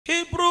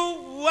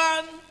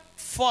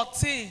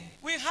14.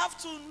 We have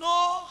to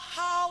know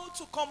how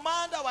to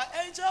command our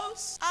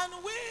angels, and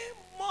we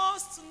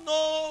must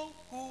know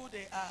who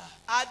they are.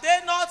 Are they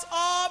not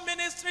all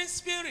ministering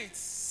spirits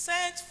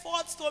sent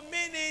forth to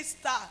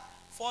minister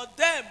for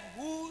them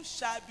who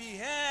shall be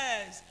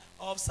heirs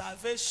of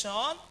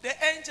salvation? The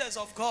angels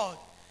of God.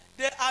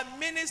 They are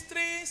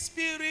ministering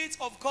spirits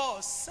of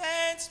God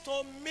sent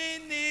to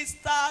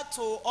minister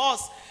to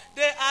us.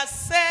 They are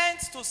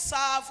sent to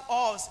serve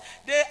us.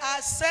 They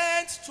are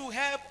sent to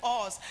help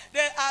us.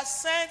 They are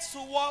sent to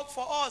work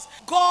for us.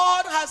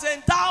 God has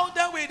endowed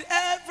them with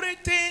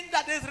everything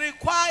that is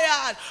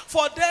required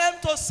for them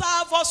to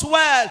serve us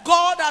well.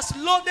 God has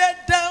loaded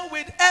them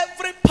with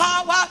every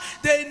power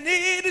they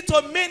need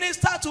to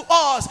minister to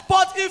us.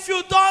 But if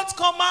you don't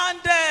command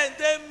them,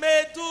 they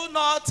may do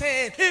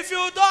nothing. If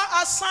you don't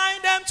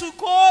assign them to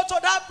go to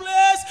that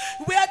place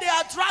where they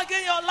are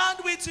dragging your land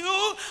with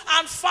you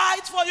and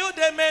fight for you,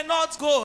 they may not go.